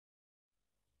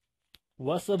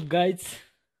What's up, guys?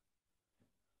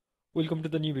 Welcome to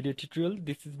the new video tutorial.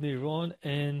 This is me, Ron,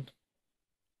 and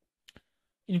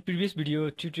in previous video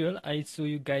tutorial I show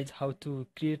you guys how to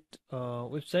create a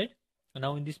website. And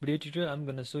now in this video tutorial I'm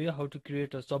gonna show you how to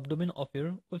create a subdomain of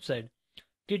your website.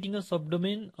 Creating a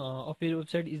subdomain of your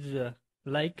website is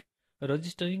like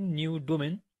registering new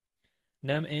domain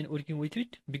name and working with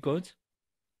it, because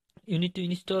you need to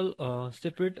install a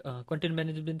separate content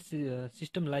management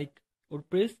system like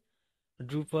WordPress,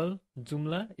 Drupal,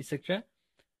 Joomla, etc.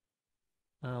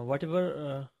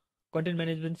 Whatever content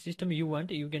management system you want,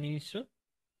 you can install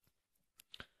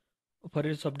for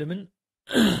your subdomain.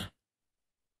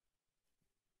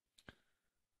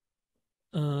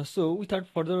 So without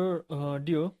further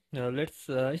ado, let's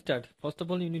start. First of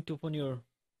all, you need to open your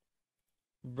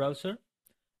browser,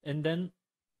 and then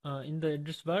in the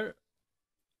address bar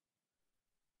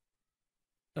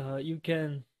you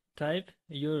can type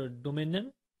your domain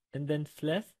name and then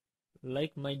slash,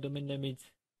 like my domain name is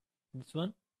this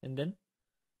one, and then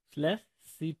slash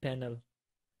cpanel,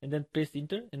 and then press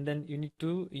enter, and then you need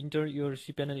to enter your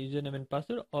cpanel username and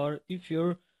password. Or if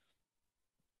your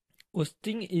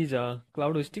hosting is a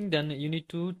cloud hosting, then you need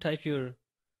to type your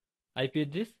IP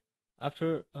address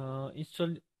after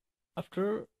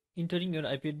after entering your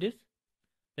IP address.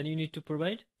 Then you need to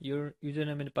provide your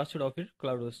username and password of your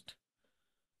cloud host.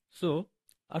 So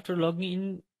after logging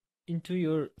in into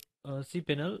your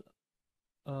cpanel,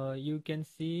 you can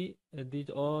see these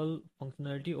all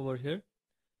functionality over here,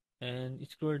 and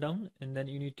scroll down, and then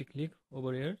you need to click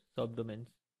over here subdomains.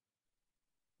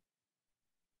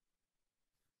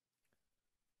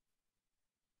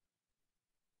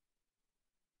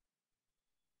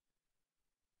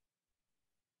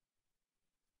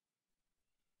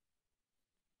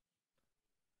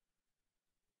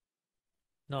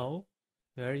 Now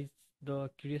here is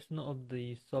the creation of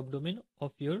the subdomain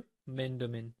of your main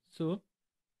domain. So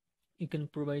you can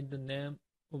provide the name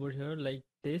over here like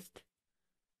test,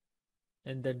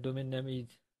 and that domain name is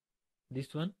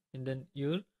this one, and then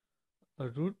your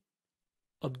root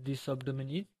of the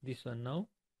subdomain is this one. Now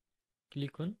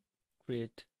click on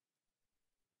create.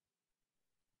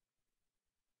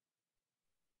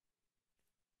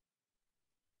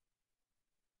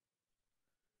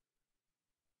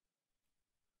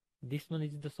 This one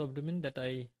is the subdomain that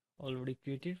I already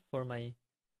created for my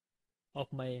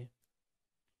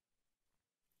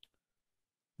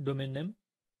domain name.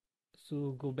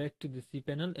 So go back to the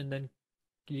cpanel and then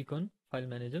click on file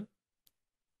manager.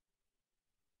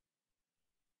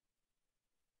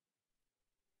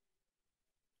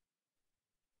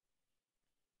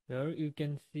 Here you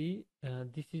can see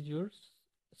this is your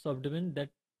subdomain that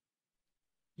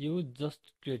you just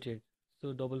created.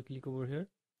 So double click over here,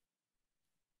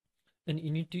 and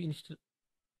you need to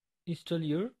install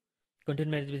your content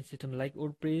management system like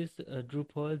WordPress,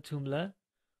 Drupal, Joomla,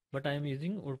 but I am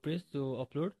using WordPress. So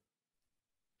upload,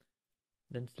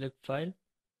 then select file,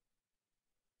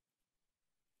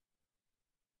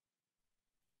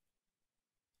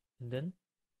 and then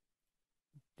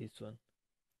this one.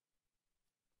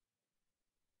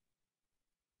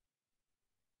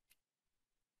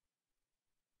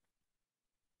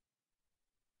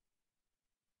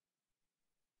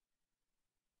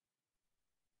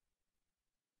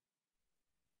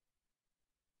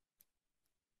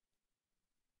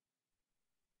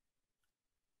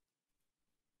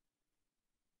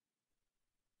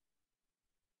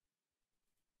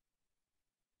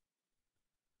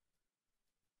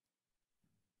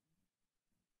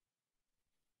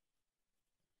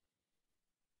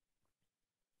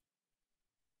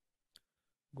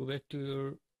 Go back to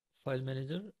your file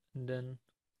manager, and then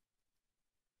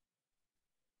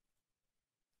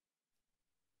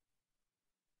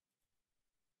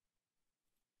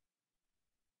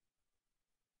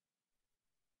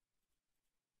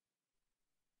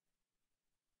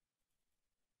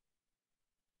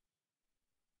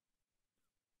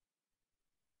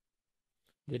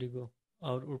there you go.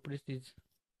 Our WordPress is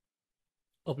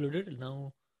uploaded.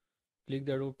 Now click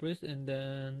the WordPress, and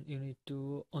then you need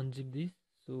to unzip this.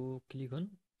 So click on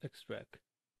extract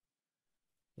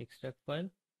file,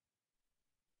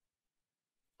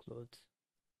 close.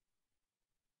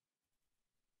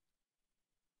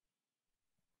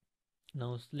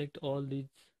 Now select all these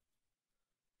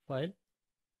file,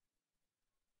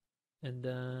 and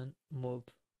then move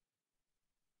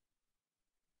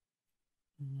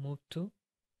to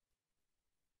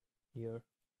here.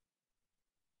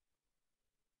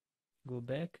 Go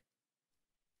back.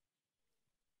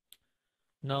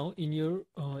 Now in your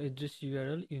address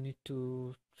URL, you need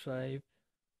to type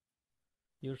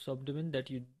your subdomain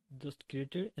that you just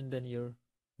created, and then your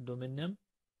domain name,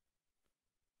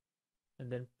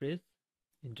 and then press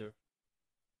enter.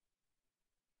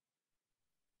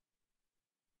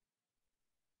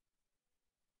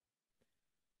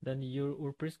 Then your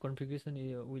WordPress configuration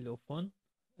will open,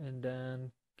 and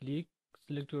then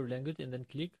select your language and then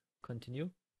click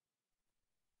continue.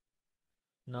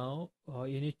 Now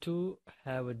you need to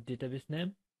have a database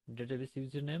name, database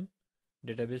username,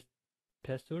 database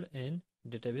password, and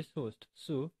database host.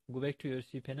 So go back to your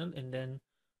cPanel and then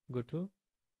go to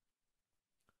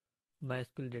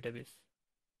MySQL database,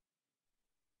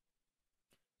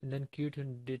 and then create a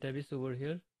database over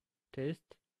here, test.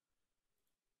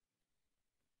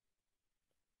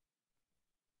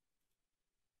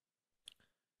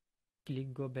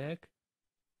 Click go back.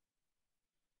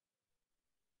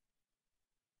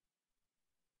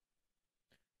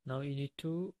 Now you need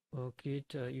to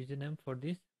create a username for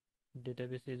this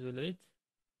database as well as.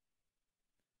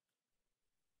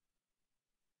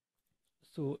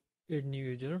 So add new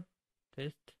user,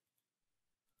 test,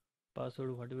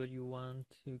 password, whatever you want,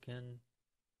 you can.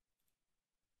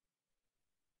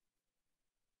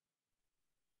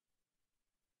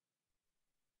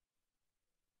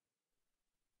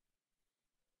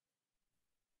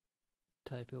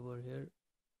 Type over here.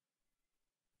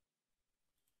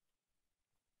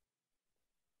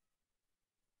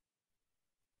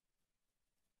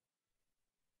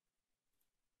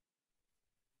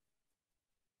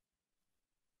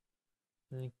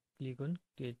 Then click on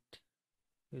create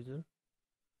user,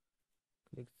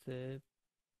 click save,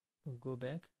 go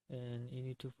back, and you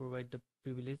need to provide the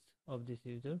privilege of this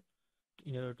user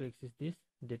in order to access this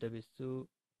database. So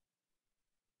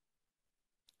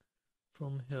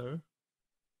from here,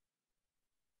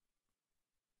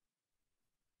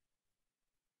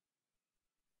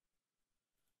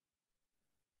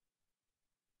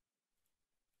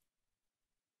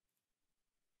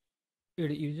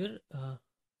 add user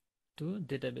to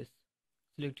database.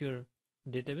 Select your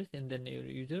database and then your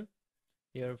user,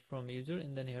 here from user,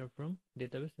 and then here from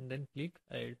database, and then click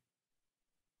add,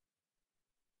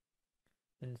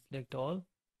 and select all.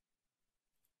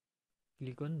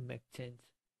 Click on make change.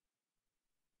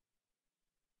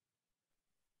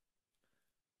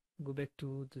 Go back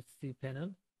to the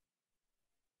cPanel,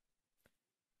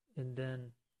 and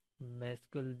then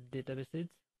MySQL databases.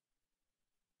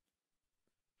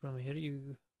 From here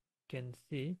you can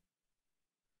see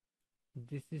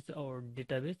this is our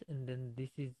database, and then this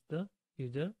is the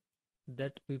user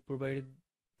that we provided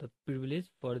the privilege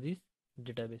for this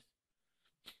database.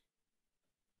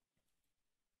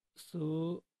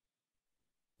 So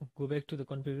go back to the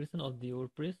configuration of the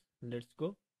WordPress. Let's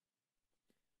go.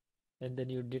 And then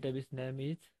your database name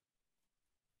is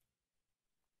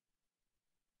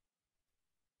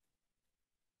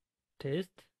test,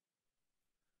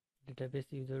 database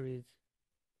user is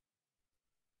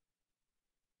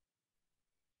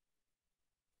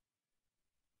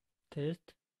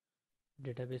test,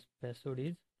 database password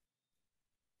is,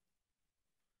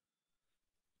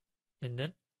 and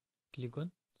then click on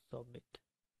submit.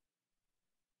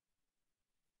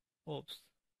 Oops,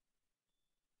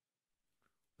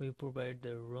 we provide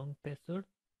the wrong password.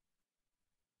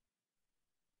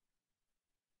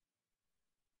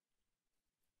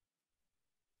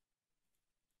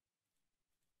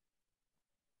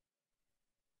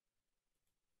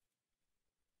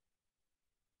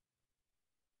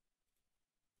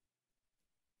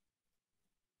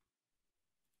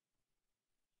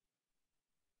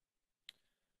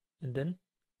 And then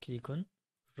click on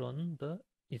run the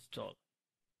install.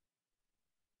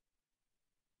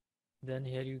 Then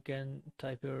here you can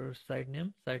type your site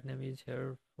name. Site name is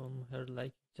here from here,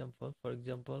 like example. For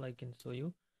example, I can show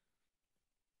you.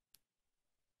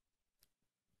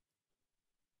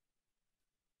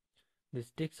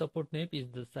 This tech support name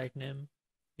is the site name.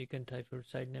 You can type your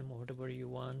site name whatever you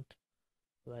want,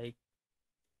 like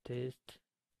test,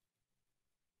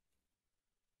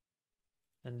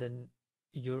 and then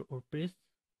your WordPress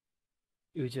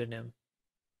username,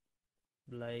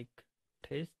 like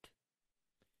test,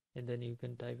 and then you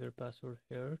can type your password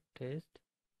here, test,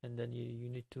 and then you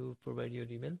need to provide your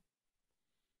email.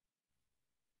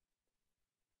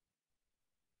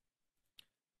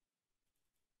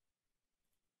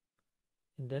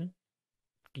 And then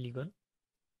click on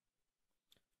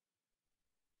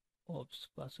oops,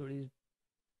 password is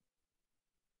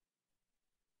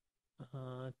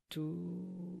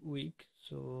 2 week,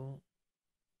 so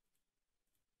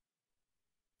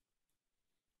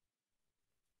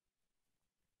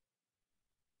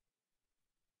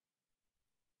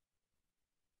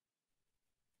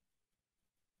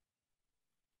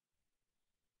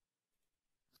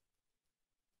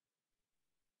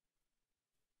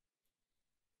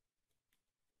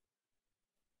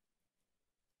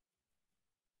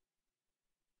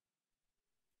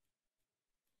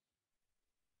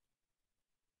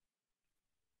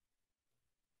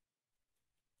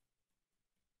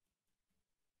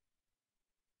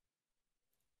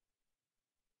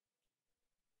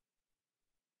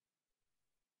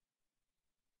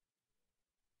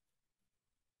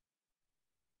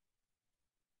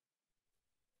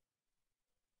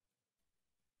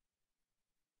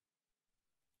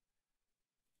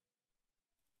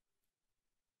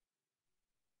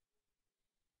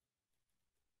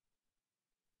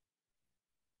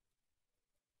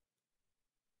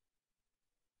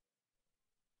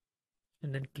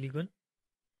and then click on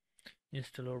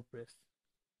install WordPress.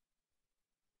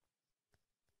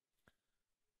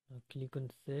 Now click on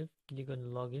save, click on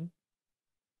login.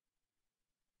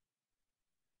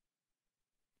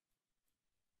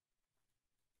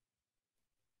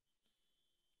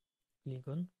 Click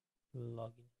on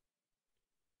login.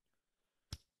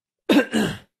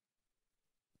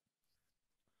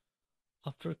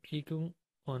 After clicking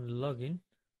on login,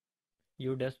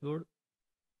 your dashboard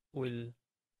will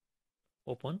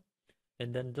open,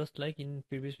 and then just like in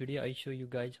previous video I show you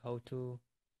guys how to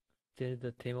change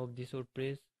the theme of this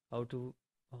WordPress, how to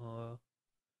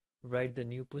write the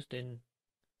new post and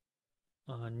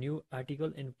new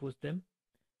article and post them,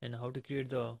 and how to create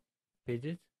the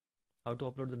pages, how to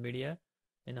upload the media,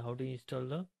 and how to install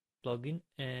the plugin.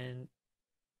 And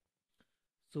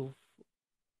so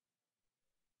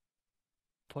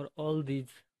for all these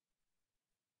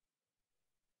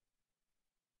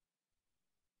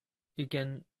you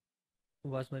can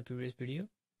watch my previous video.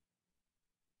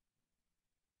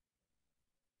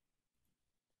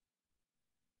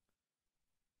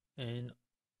 And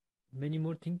many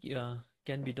more things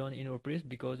can be done in WordPress,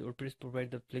 because WordPress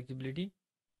provides the flexibility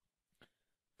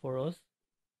for us,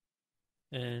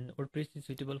 and WordPress is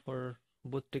suitable for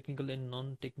both technical and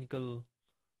non-technical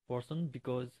person,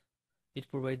 because it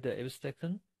provides the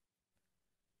abstraction,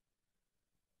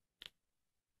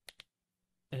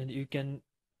 and you can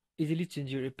easily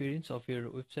change your appearance of your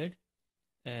website.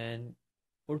 And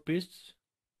WordPress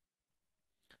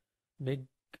make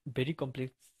very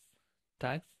complex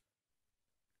tags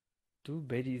to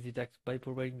very easy tags by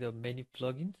providing the many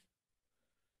plugins.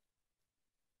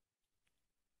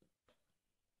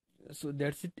 So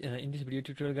that's it in this video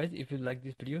tutorial, guys. If you like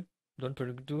this video, don't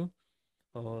forget to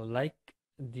like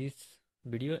this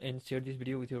video and share this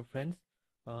video with your friends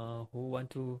who want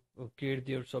to create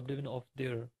their subdomain of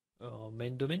their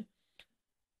main domain.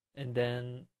 And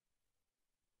then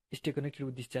stay connected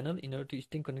with this channel. In order to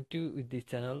stay connected with this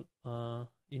channel,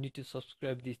 you need to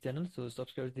subscribe this channel. So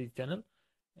subscribe this channel,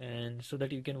 and so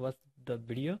that you can watch the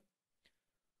video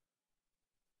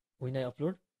when I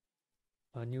upload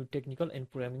a new technical and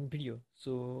programming video.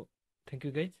 So thank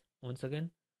you guys once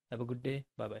again. Have a good day.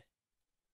 Bye bye.